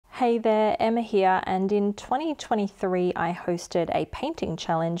Hey there, Emma here, and in 2023 I hosted a painting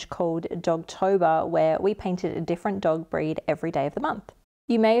challenge called Dogtober where we painted a different dog breed every day of the month.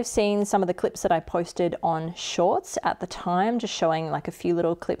 You may have seen some of the clips that I posted on Shorts at the time, just showing like a few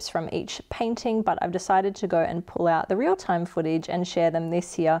little clips from each painting, but I've decided to go and pull out the real-time footage and share them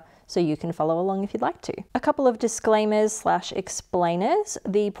this year so you can follow along if you'd like to. A couple of disclaimers / explainers.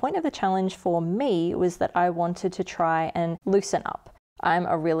 The point of the challenge for me was that I wanted to try and loosen up. I'm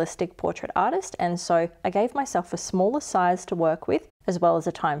a realistic portrait artist, and so I gave myself a smaller size to work with as well as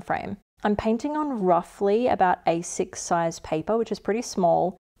a time frame. I'm painting on roughly about A6 size paper, which is pretty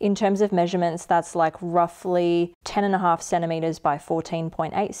small. In terms of measurements, that's like roughly 10.5 centimeters by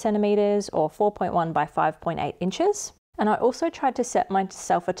 14.8 centimeters or 4.1 by 5.8 inches. And I also tried to set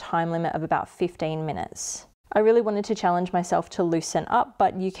myself a time limit of about 15 minutes. I really wanted to challenge myself to loosen up,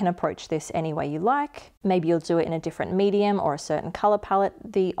 but you can approach this any way you like. Maybe you'll do it in a different medium or a certain color palette.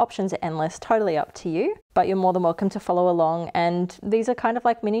 The options are endless, totally up to you, but you're more than welcome to follow along, and these are kind of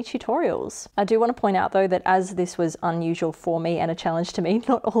like mini tutorials. I do want to point out though that as this was unusual for me and a challenge to me,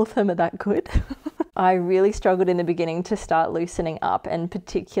 not all of them are that good. I really struggled in the beginning to start loosening up, and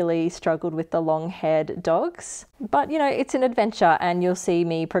particularly struggled with the long-haired dogs. But you know, it's an adventure and you'll see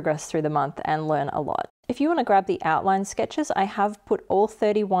me progress through the month and learn a lot. If you want to grab the outline sketches, I have put all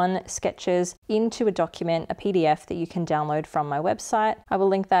 31 sketches into a document, a PDF that you can download from my website. I will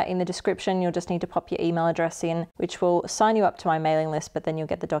link that in the description. You'll just need to pop your email address in, which will sign you up to my mailing list, but then you'll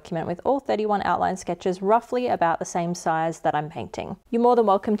get the document with all 31 outline sketches, roughly about the same size that I'm painting. You're more than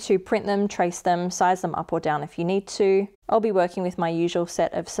welcome to print them, trace them, size them up or down if you need to. I'll be working with my usual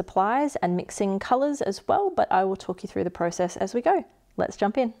set of supplies and mixing colors as well, but I will talk you through the process as we go. Let's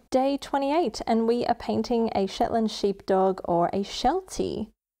jump in. Day 28, and we are painting a Shetland sheepdog or a sheltie.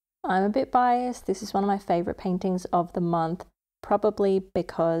 I'm a bit biased. This is one of my favorite paintings of the month, probably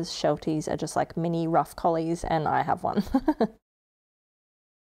because shelties are just like mini rough collies and I have one.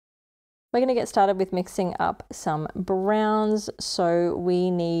 We're going to get started with mixing up some browns. So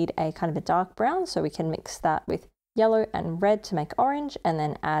we need a kind of a dark brown, so we can mix that with yellow and red to make orange, and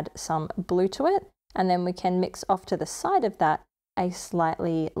then add some blue to it. And then we can mix off to the side of that a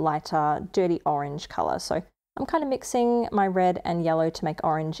slightly lighter dirty orange color. So I'm kind of mixing my red and yellow to make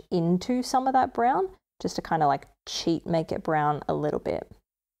orange into some of that brown, just to kind of like cheat make it brown a little bit.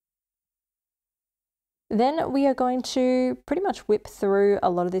 Then we are going to pretty much whip through a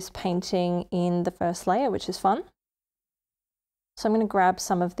lot of this painting in the first layer, which is fun. So I'm going to grab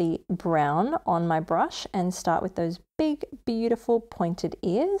some of the brown on my brush and start with those big, beautiful pointed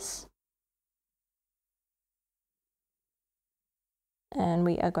ears. And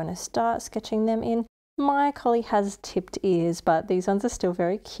we are going to start sketching them in. My collie has tipped ears, but these ones are still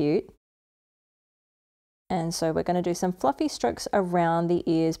very cute. And so we're going to do some fluffy strokes around the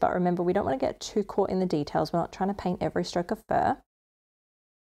ears, but remember, we don't want to get too caught in the details. We're not trying to paint every stroke of fur.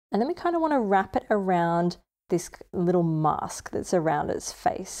 And then we kind of want to wrap it around this little mask that's around its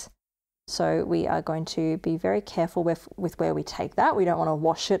face. So we are going to be very careful with where we take that. We don't want to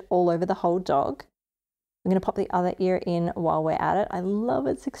wash it all over the whole dog. I'm going to pop the other ear in while we're at it. I love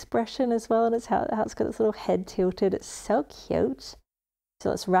its expression as well, and it's how it's got its little head tilted. It's so cute. So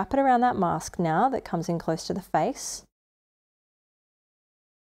let's wrap it around that mask now that comes in close to the face.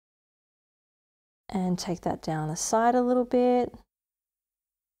 And take that down the side a little bit.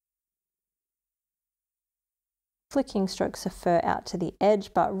 Flicking strokes of fur out to the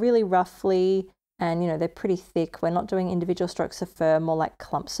edge, but really roughly, and you know, they're pretty thick. We're not doing individual strokes of fur, more like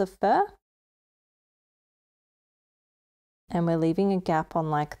clumps of fur. And we're leaving a gap on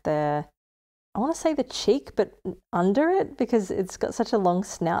like the, I want to say the cheek, but under it, because it's got such a long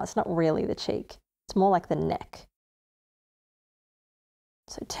snout. It's not really the cheek. It's more like the neck.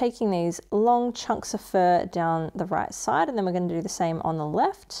 So taking these long chunks of fur down the right side, and then we're going to do the same on the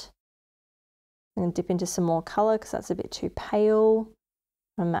left. I'm going to dip into some more color because that's a bit too pale.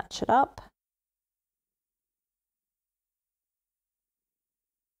 And match it up.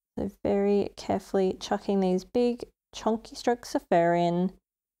 So very carefully chucking these big chunky strokes of fur in,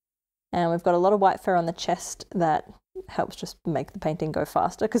 and we've got a lot of white fur on the chest that helps just make the painting go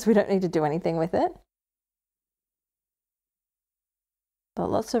faster because we don't need to do anything with it. But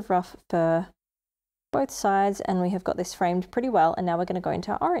lots of rough fur both sides, and we have got this framed pretty well, and now we're going to go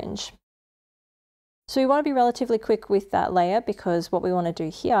into our orange. So we want to be relatively quick with that layer because what we want to do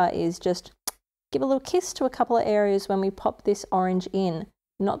here is just give a little kiss to a couple of areas when we pop this orange in.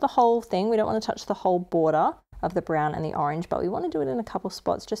 Not the whole thing, we don't want to touch the whole border of the brown and the orange, but we want to do it in a couple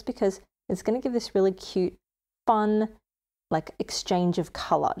spots just because it's going to give this really cute, fun, like exchange of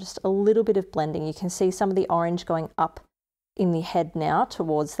color, just a little bit of blending. You can see some of the orange going up in the head now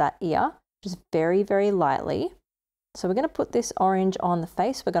towards that ear, just very, very lightly. So we're going to put this orange on the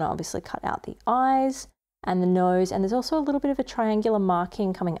face. We're going to obviously cut out the eyes and the nose, and there's also a little bit of a triangular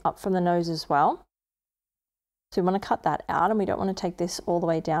marking coming up from the nose as well. So we want to cut that out, and we don't want to take this all the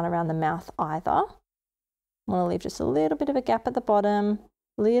way down around the mouth either. We want to leave just a little bit of a gap at the bottom,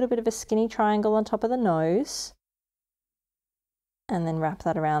 a little bit of a skinny triangle on top of the nose, and then wrap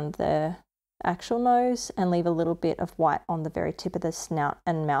that around the actual nose and leave a little bit of white on the very tip of the snout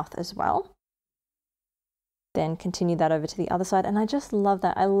and mouth as well. Then continue that over to the other side, and I just love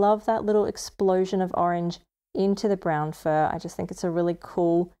that. I love that little explosion of orange into the brown fur. I just think it's a really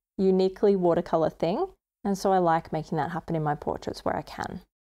cool, uniquely watercolor thing, and so I like making that happen in my portraits where I can.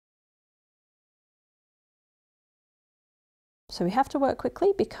 So we have to work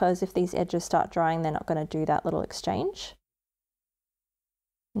quickly because if these edges start drying, they're not going to do that little exchange.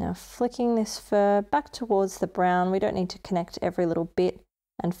 Now flicking this fur back towards the brown, we don't need to connect every little bit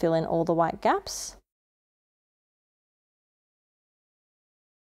and fill in all the white gaps.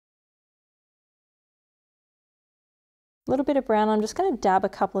 A little bit of brown, I'm just going to dab a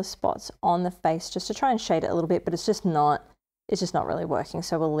couple of spots on the face just to try and shade it a little bit, but it's just not really working,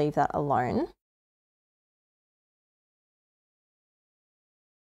 so we'll leave that alone.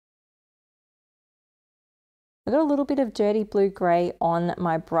 I've got a little bit of dirty blue-grey on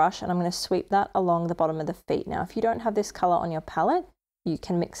my brush, and I'm going to sweep that along the bottom of the feet. Now, if you don't have this colour on your palette, you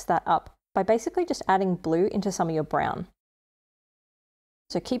can mix that up by basically just adding blue into some of your brown.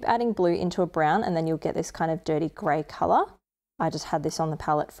 So keep adding blue into a brown, and then you'll get this kind of dirty grey colour. I just had this on the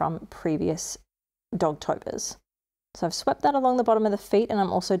palette from previous Dogtobers. So I've swept that along the bottom of the feet, and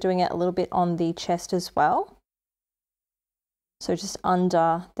I'm also doing it a little bit on the chest as well. So just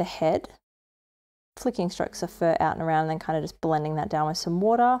under the head. Flicking strokes of fur out and around, and then kind of just blending that down with some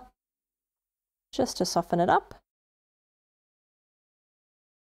water just to soften it up.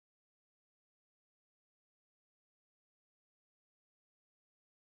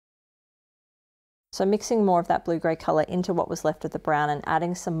 So mixing more of that blue-grey colour into what was left of the brown and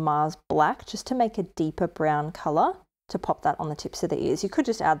adding some Mars black just to make a deeper brown colour to pop that on the tips of the ears. You could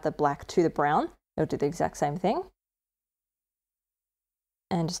just add the black to the brown. It'll do the exact same thing.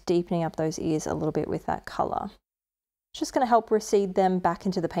 And just deepening up those ears a little bit with that colour. It's just going to help recede them back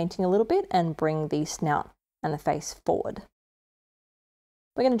into the painting a little bit and bring the snout and the face forward.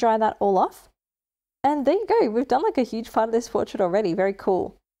 We're going to dry that all off. And there you go. We've done like a huge part of this portrait already. Very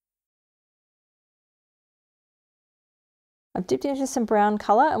cool. I've dipped into some brown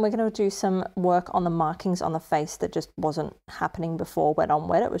colour, and we're going to do some work on the markings on the face that just wasn't happening before wet on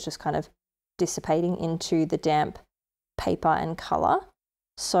wet. It was just kind of dissipating into the damp paper and colour.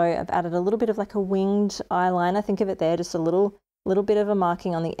 So I've added a little bit of like a winged eyeliner. Think of it there, just a little bit of a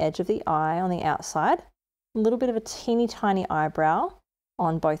marking on the edge of the eye on the outside. A little bit of a teeny tiny eyebrow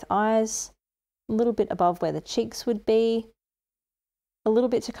on both eyes. A little bit above where the cheeks would be. A little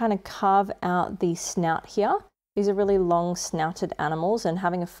bit to kind of carve out the snout here. These are really long snouted animals, and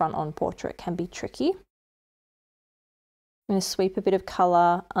having a front-on portrait can be tricky. I'm going to sweep a bit of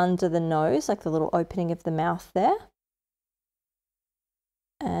colour under the nose, like the little opening of the mouth there.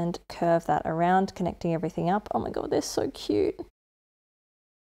 And curve that around, connecting everything up. Oh my god, they're so cute.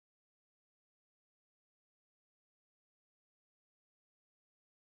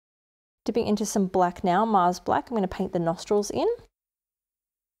 Dipping into some black now, Mars black. I'm going to paint the nostrils in.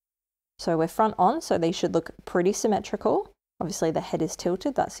 So we're front on, so they should look pretty symmetrical. Obviously the head is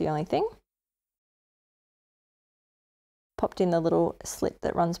tilted, that's the only thing. Popped in the little slit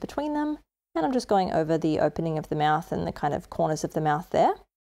that runs between them, and I'm just going over the opening of the mouth and the kind of corners of the mouth there.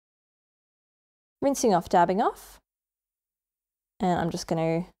 Rinsing off, dabbing off. And I'm just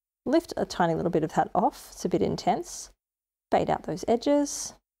going to lift a tiny little bit of that off. It's a bit intense. Fade out those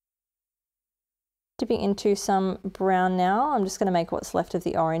edges. Dipping into some brown now. I'm just going to make what's left of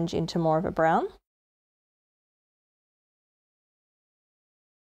the orange into more of a brown.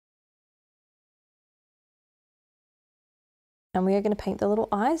 And we are going to paint the little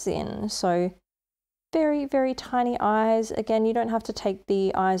eyes in. So very, very tiny eyes. Again, you don't have to take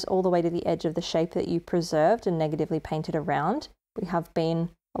the eyes all the way to the edge of the shape that you preserved and negatively painted around. We have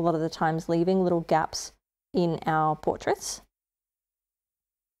been a lot of the times leaving little gaps in our portraits.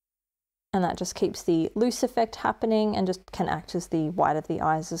 And that just keeps the loose effect happening and just can act as the white of the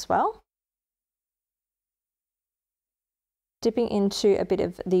eyes as well. Dipping into a bit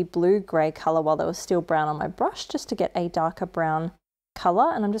of the blue-grey colour while there was still brown on my brush, just to get a darker brown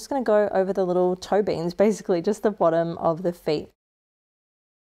colour. And I'm just going to go over the little toe beans, basically just the bottom of the feet.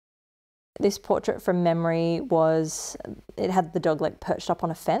 This portrait from memory it had the dog like perched up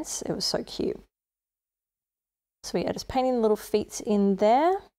on a fence. It was so cute. So we are just painting the little feet in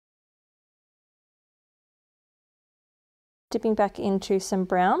there. Dipping back into some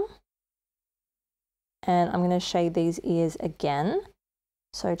brown. And I'm going to shade these ears again.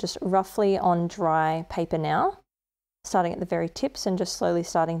 So just roughly on dry paper now, starting at the very tips and just slowly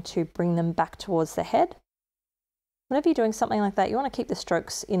starting to bring them back towards the head. Whenever you're doing something like that, you want to keep the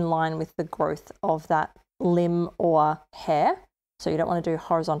strokes in line with the growth of that limb or hair. So you don't want to do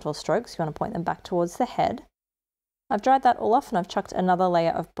horizontal strokes, you want to point them back towards the head. I've dried that all off and I've chucked another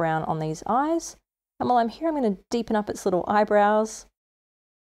layer of brown on these eyes. And while I'm here, I'm going to deepen up its little eyebrows.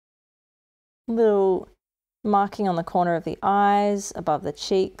 Little marking on the corner of the eyes, above the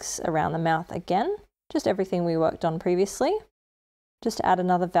cheeks, around the mouth again. Just everything we worked on previously. Just to add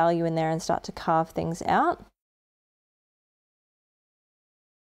another value in there and start to carve things out.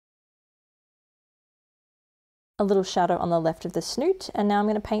 A little shadow on the left of the snoot, and now I'm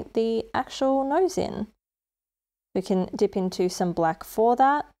going to paint the actual nose in. We can dip into some black for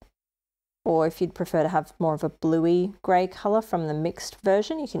that, or if you'd prefer to have more of a bluey grey colour from the mixed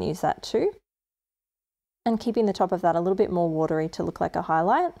version, you can use that too. And keeping the top of that a little bit more watery to look like a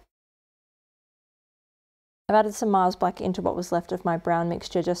highlight. I've added some Mars Black into what was left of my brown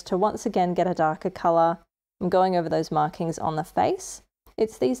mixture just to once again get a darker colour. I'm going over those markings on the face.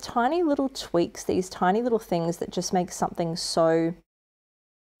 It's these tiny little tweaks, these tiny little things that just make something so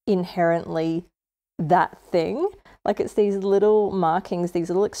inherently that thing. Like it's these little markings, these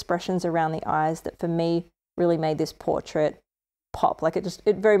little expressions around the eyes that for me really made this portrait pop. Like it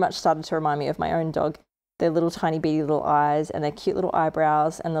very much started to remind me of my own dog. Their little tiny beady little eyes and their cute little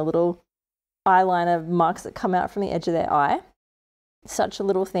eyebrows and the little eyeliner marks that come out from the edge of their eye. Such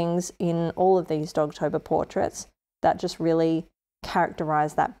little things in all of these Dogtober portraits that just really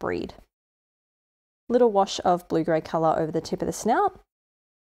characterize that breed. Little wash of blue-grey colour over the tip of the snout.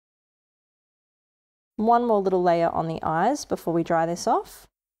 One more little layer on the eyes before we dry this off.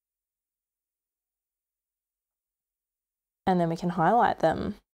 And then we can highlight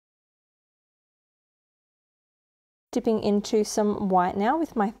them. Dipping into some white now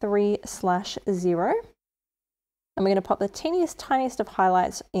with my 3/0. And we're going to pop the teeniest, tiniest of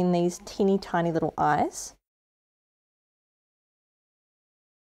highlights in these teeny tiny little eyes.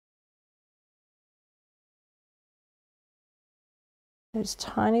 Those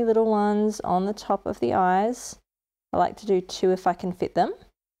tiny little ones on the top of the eyes. I like to do 2 if I can fit them.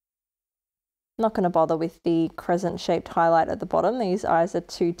 I'm not going to bother with the crescent shaped highlight at the bottom. These eyes are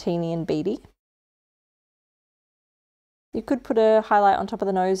too teeny and beady. You could put a highlight on top of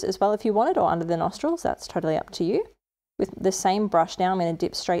the nose as well if you wanted, or under the nostrils. That's totally up to you. With the same brush now, I'm going to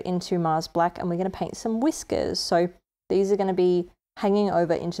dip straight into Mars Black and we're going to paint some whiskers. So these are going to be hanging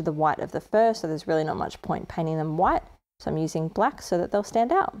over into the white of the fur, so there's really not much point painting them white. So I'm using black so that they'll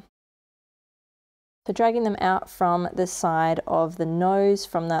stand out. So dragging them out from the side of the nose,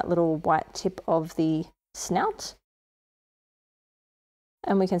 from that little white tip of the snout.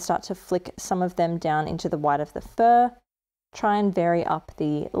 And we can start to flick some of them down into the white of the fur. Try and vary up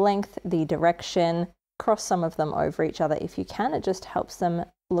the length, the direction, cross some of them over each other if you can. It just helps them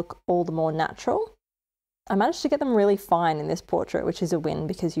look all the more natural. I managed to get them really fine in this portrait, which is a win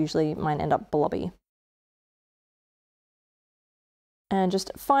because usually mine end up blobby. And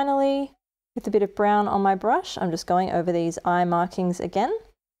just finally, with a bit of brown on my brush, I'm just going over these eye markings again,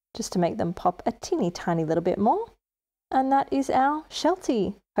 just to make them pop a teeny tiny little bit more. And that is our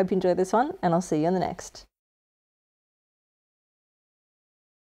sheltie. Hope you enjoyed this one, and I'll see you in the next.